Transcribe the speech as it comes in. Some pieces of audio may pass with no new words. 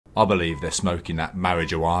I believe they're smoking that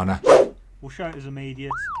marijuana. We'll show it as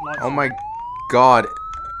immediate. Oh my god.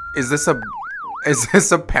 Is this a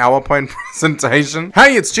PowerPoint presentation?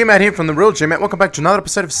 Hey, it's G-Matt here from The Real G-Matt. Welcome back to another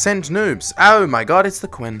episode of Send Noobs. Oh my god, it's the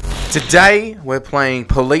Quinn. Today, we're playing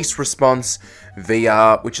Police Response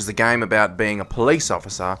VR, which is a game about being a police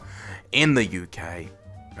officer in the UK.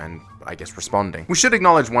 And I guess responding. We should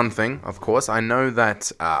acknowledge one thing, of course. I know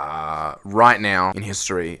that right now in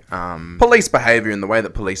history, police behavior and the way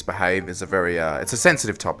that police behave is a very, it's a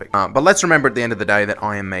sensitive topic. But let's remember at the end of the day that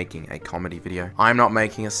I am making a comedy video. I'm not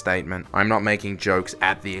making a statement. I'm not making jokes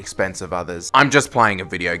at the expense of others. I'm just playing a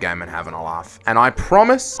video game and having a laugh. And I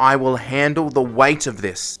promise I will handle the weight of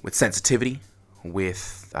this with sensitivity,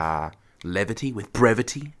 with levity, with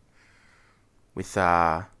brevity, with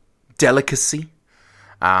delicacy.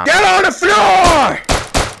 Get on the floor!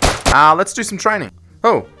 Let's do some training.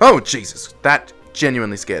 Oh, Jesus. That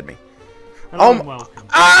genuinely scared me. Hello and welcome.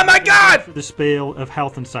 Oh my god! The spiel of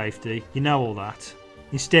health and safety. You know all that.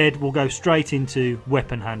 Instead, we'll go straight into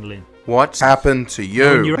weapon handling. What happened to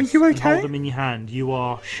you? Are you okay? Hold them in your hand. You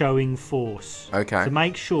are showing force. Okay. So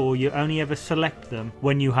make sure you only ever select them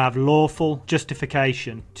when you have lawful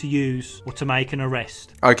justification to use or to make an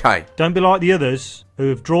arrest. Okay. Don't be like the others who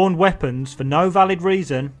have drawn weapons for no valid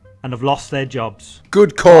reason and have lost their jobs.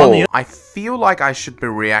 Good call. I feel like I should be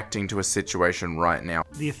reacting to a situation right now.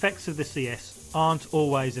 The effects of the CS aren't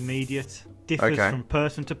always immediate. Differs from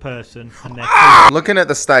person to person. And looking at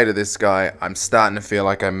the state of this guy, I'm starting to feel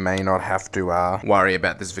like I may not have to worry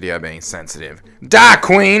about this video being sensitive. Da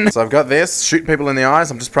Queen! So I've got this. Shoot people in the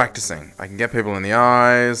eyes. I'm just practicing. I can get people in the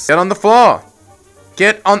eyes. Get on the floor.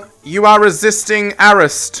 Get on. You are resisting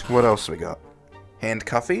arrest. What else we got?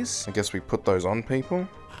 Handcuffies. I guess we put those on people.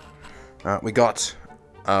 We got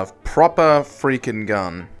a proper freaking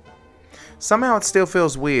gun. Somehow it still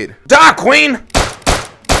feels weird. Da Queen!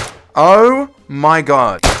 Oh my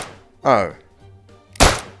god. Oh.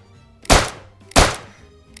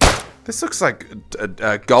 This looks like a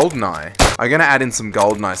GoldenEye. I'm gonna add in some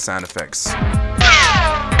GoldenEye sound effects.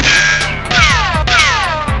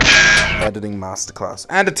 Editing masterclass.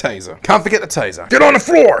 And a taser. Can't forget the taser. Get on the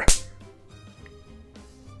floor!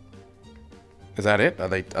 Is that it? Are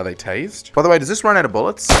they tased? By the way, does this run out of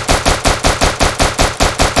bullets?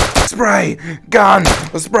 Spray! Gun!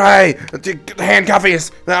 Spray!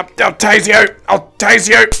 Handcuffies! I'll tase you! I'll tase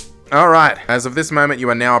you! Alright, as of this moment, you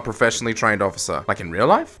are now a professionally trained officer. Like in real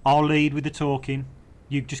life? I'll lead with the talking.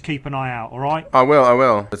 You just keep an eye out, alright? I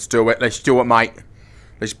will. Let's do it, mate.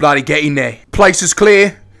 Let's bloody get in there. Place is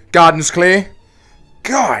clear. Garden's clear.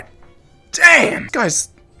 God damn! This guy's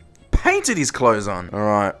painted his clothes on.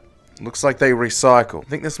 Alright. Looks like they recycle. I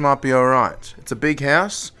think this might be alright. It's a big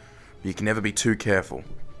house, but you can never be too careful.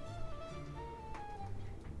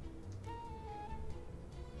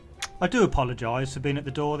 I do apologise for being at the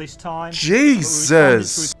door this time.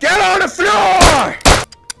 Jesus! Get on the floor!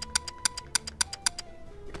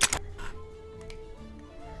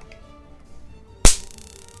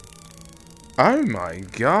 Oh my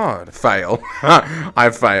god. Fail. I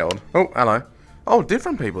failed. Oh, hello. Oh,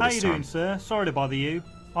 different people this time. How you doing, sir? Sorry to bother you.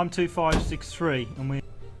 I'm 2563 and we...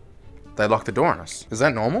 They locked the door on us. Is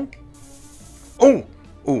that normal? Oh!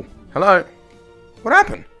 Oh, hello. What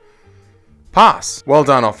happened? Pass. Well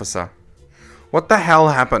done, officer. What the hell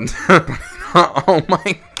happened? Oh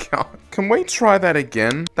my god. Can we try that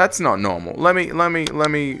again? That's not normal.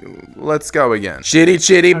 Let's go again.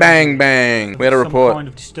 Chitty bang bang. We had a report. Some kind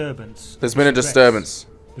of disturbance. There's been a disturbance.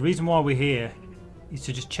 The reason why we're here is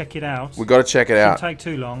to just check it out. We gotta check it out. Shouldn't take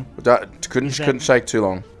too long. Couldn't shake too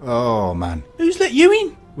long. Oh man. Who's let you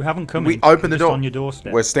in? We haven't come in. We opened the door. On your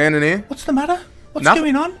doorstep. We're standing here. What's the matter? What's Nothing.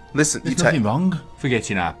 going on? Listen, There's nothing wrong.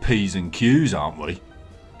 Forgetting our P's and Q's, aren't we?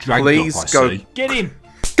 Dragged Please up, I go. see. Get him!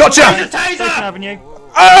 Gotcha! Taser Avenue.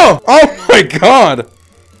 Oh! Oh my god!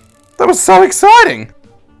 That was so exciting!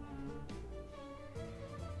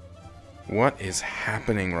 What is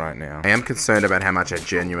happening right now? I am concerned about how much I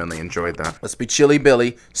genuinely enjoyed that. Let's be Chilly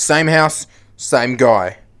Billy. Same house, same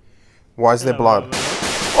guy. Why is there blood?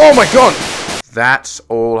 Oh my god! That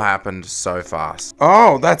all happened so fast.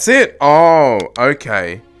 Oh, that's it. Oh,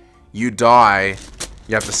 okay. You die.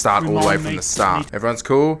 You have to start all the way from the start. Everyone's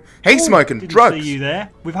cool. He's smoking drugs. See you there.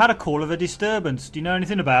 We've had a call of a disturbance. Do you know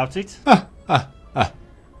anything about it?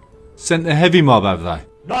 Sent a heavy mob, have they?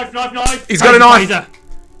 Knife! He's got a knife.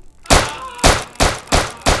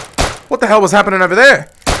 What the hell was happening over there?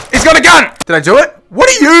 He's got a gun. Did I do it? What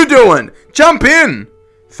are you doing? Jump in.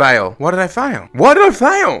 Fail. Why did I fail? Why did I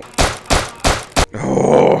fail?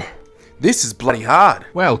 Oh, this is bloody hard.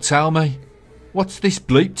 Well, tell me, what's this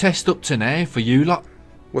bleep test up to now for you lot?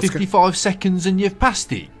 55 seconds and you've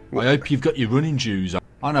passed it? I hope you've got your running shoes on.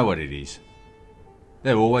 I know what it is.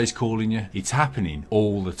 They're always calling you. It's happening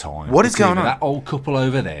all the time. What is going on? That old couple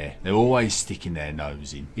over there, they're always sticking their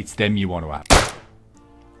nose in. It's them you want to have.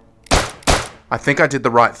 I think I did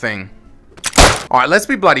the right thing. Alright, let's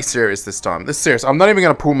be bloody serious this time. This is serious. I'm not even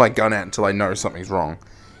going to pull my gun out until I know something's wrong.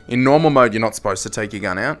 In normal mode, you're not supposed to take your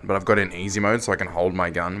gun out, but I've got it in easy mode so I can hold my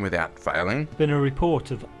gun without failing. There's been a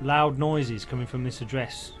report of loud noises coming from this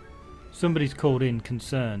address. Somebody's called in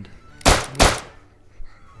concerned.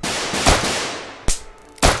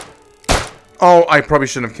 Oh, I probably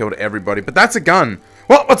shouldn't have killed everybody, but that's a gun.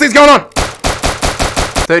 What? What's this going on?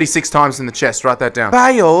 36 times in the chest. Write that down.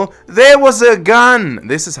 Bale, there was a gun.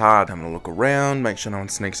 This is hard. I'm gonna look around, make sure no one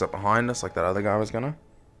sneaks up behind us like that other guy was gonna.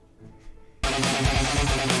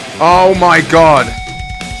 Oh my god.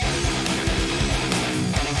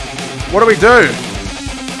 What do we do?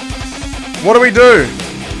 What do we do?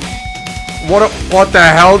 What the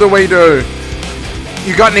hell do we do?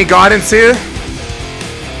 You got any guidance here?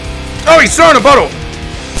 Oh, he's throwing a bottle.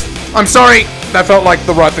 I'm sorry. That felt like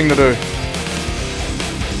the right thing to do.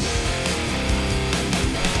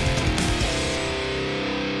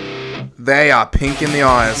 They are pink in the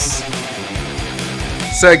eyes.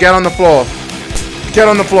 Sir, get on the floor. Get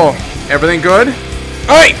on the floor. Everything good?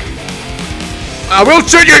 Hey! I will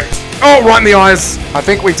shoot you! Oh, right in the eyes. I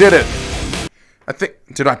think we did it.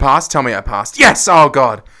 Did I pass? Tell me I passed. Yes! Oh,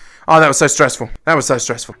 God. Oh, that was so stressful. That was so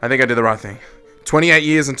stressful. I think I did the right thing. 28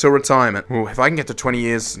 years until retirement. Ooh, if I can get to 20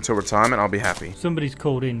 years until retirement, I'll be happy. Somebody's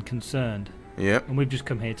called in concerned. Yep. And we've just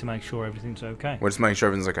come here to make sure everything's okay. We're just making sure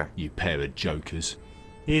everything's okay. You pair of jokers.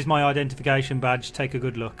 Here's my identification badge. Take a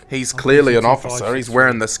good look. He's clearly an officer. He's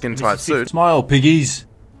wearing the skin-tight suit. Smile, piggies.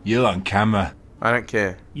 You're on camera. I don't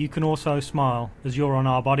care. You can also smile, as you're on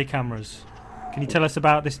our body cameras. Can you tell us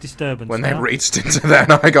about this disturbance? When they reached into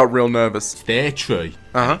that, I got real nervous. It's their tree.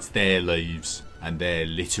 And it's their leaves. And they're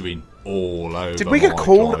littering all over. Did we get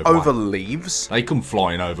called driveway. over leaves? They come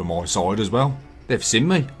flying over my side as well. They've seen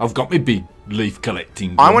me. I've got my big leaf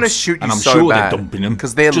collecting guns. I want to shoot you and I'm so sure bad. They're dumping them.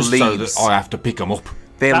 Because they're just leaves. So that I have to pick them up.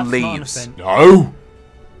 They're That's leaves. No!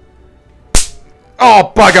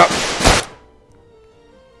 Oh, bugger!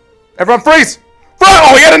 Everyone freeze!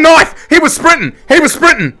 Oh, he had a knife! He was sprinting! He was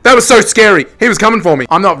sprinting! That was so scary. He was coming for me.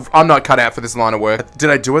 I'm not cut out for this line of work.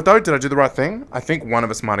 Did I do it though? Did I do the right thing? I think one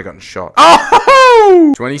of us might have gotten shot.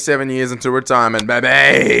 Oh! 27 years until retirement,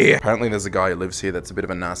 baby! Apparently there's a guy who lives here that's a bit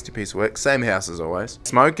of a nasty piece of work. Same house as always.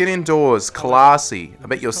 Smoking indoors. Classy. I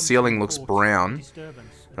bet your ceiling looks brown.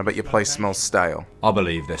 I bet your place smells stale. I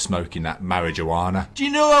believe they're smoking that marijuana. Do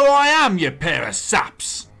you know who I am, you pair of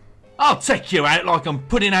saps? I'll take you out like I'm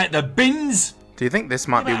putting out the bins. Do you think this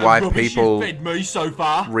might be why people fed me so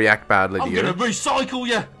far? react badly to you? I'm gonna recycle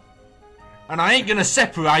you. And I ain't gonna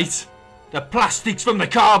separate the plastics from the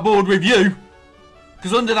cardboard with you.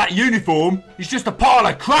 Because under that uniform is just a pile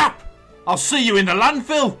of crap. I'll see you in the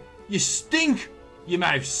landfill. You stink. Your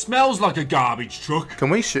mouth smells like a garbage truck.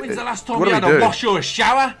 Can we shoot? When's the last time What you do had we a do? wash or a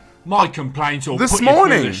shower? My complaint will This put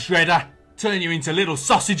morning. you through the shredder, turn you into little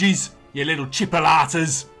sausages, you little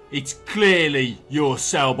chipolatas. It's clearly your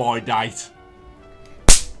sell-by date.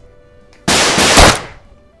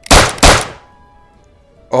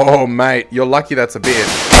 Oh, mate, you're lucky that's a beard.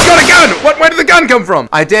 He's got a gun! Where did the gun come from?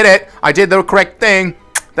 I did it. I did the correct thing.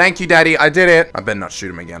 Thank you, Daddy. I did it. I better not shoot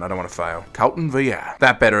him again. I don't want to fail. Colton VR.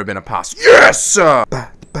 That better have been a pass. Yes, sir!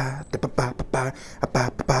 Bang,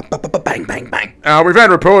 bang, bang. We've had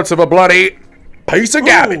reports of a bloody piece of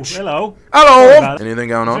garbage. Hello. Hello! Anything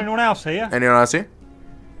going Is on? anyone else here? Anyone else here?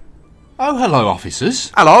 Oh, hello,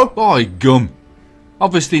 officers. Hello? By gum.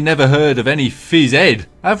 Obviously never heard of any fizz head,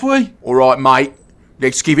 have we? Alright, mate.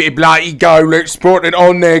 Let's give it a bloody go. Let's put it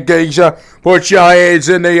on there, geezer. Put your heads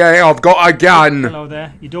in the air. I've got a gun. Hello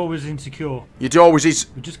there. Your door was insecure. Your door was is.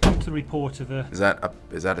 We just come to the report of a... Is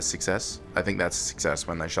that a success? I think that's a success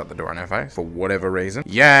when they shut the door in our face for whatever reason.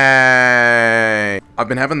 Yay! I've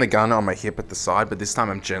been having the gun on my hip at the side, but this time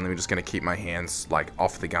I'm generally just gonna keep my hands like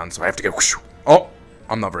off the gun, so I have to go. Whoosh. Oh,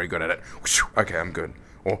 I'm not very good at it. Whoosh. Okay, I'm good.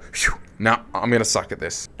 Or no, I'm gonna suck at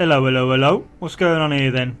this. Hello, hello, hello. What's going on here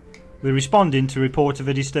then? We're responding to report of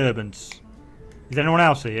a disturbance. Is anyone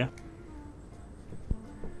else here?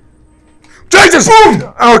 Jesus!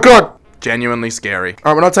 Boom! Oh god! Genuinely scary.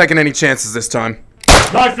 Alright, we're not taking any chances this time.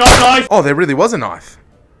 Knife, knife, knife! Oh, there really was a knife.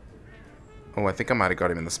 Oh, I think I might have got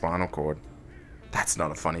him in the spinal cord. That's not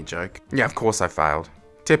a funny joke. Yeah, of course I failed.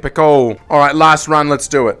 Typical. Alright, last run, let's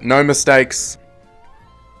do it. No mistakes.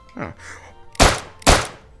 Oh.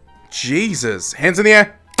 Jesus. Hands in the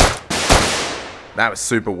air. That was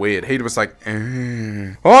super weird. He was like,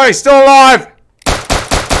 oh, he's still alive!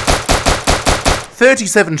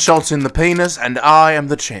 37 shots in the penis, and I am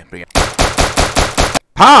the champion.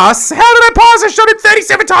 Pass? How did I pass? I shot him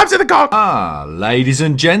 37 times in the cock! Ah, ladies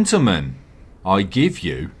and gentlemen, I give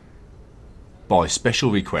you, by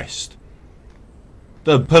special request,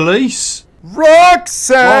 the police.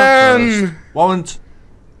 Roxanne! Warrant.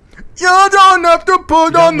 You don't have to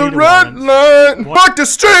put on the red light. Fuck the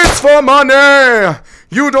streets for money.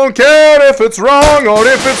 You don't care if it's wrong or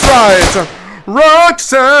if it's right.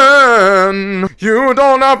 Roxanne, you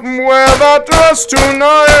don't have to wear that dress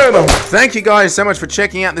tonight. Thank you guys so much for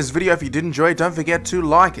checking out this video. If you did enjoy it, don't forget to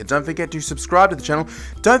like it. Don't forget to subscribe to the channel.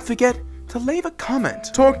 Don't forget to leave a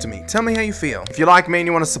comment. Talk to me. Tell me how you feel. If you like me and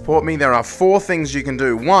you want to support me, there are 4 things you can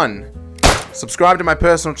do. 1, subscribe to my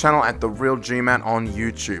personal channel at The Real G-Man on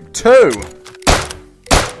YouTube. 2,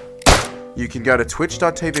 you can go to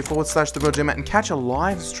twitch.tv/TheRealGman and catch a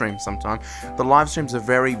live stream sometime. The live streams are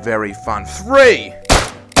very, very fun. 3,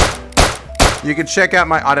 you can check out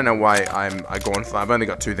my, I don't know why I go on, I've only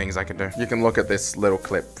got 2 things I can do. You can look at this little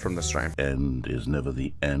clip from the stream. End is never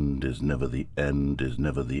the end, is never the end, is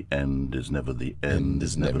never the end, is never the end,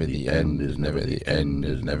 is never the end, is never the end,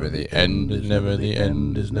 is never the end, is never the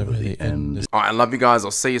end, is never the end. Alright, I love you guys.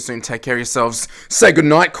 I'll see you soon. Take care of yourselves. Say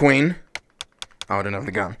goodnight, Queen. Oh, I don't have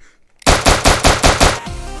the gun.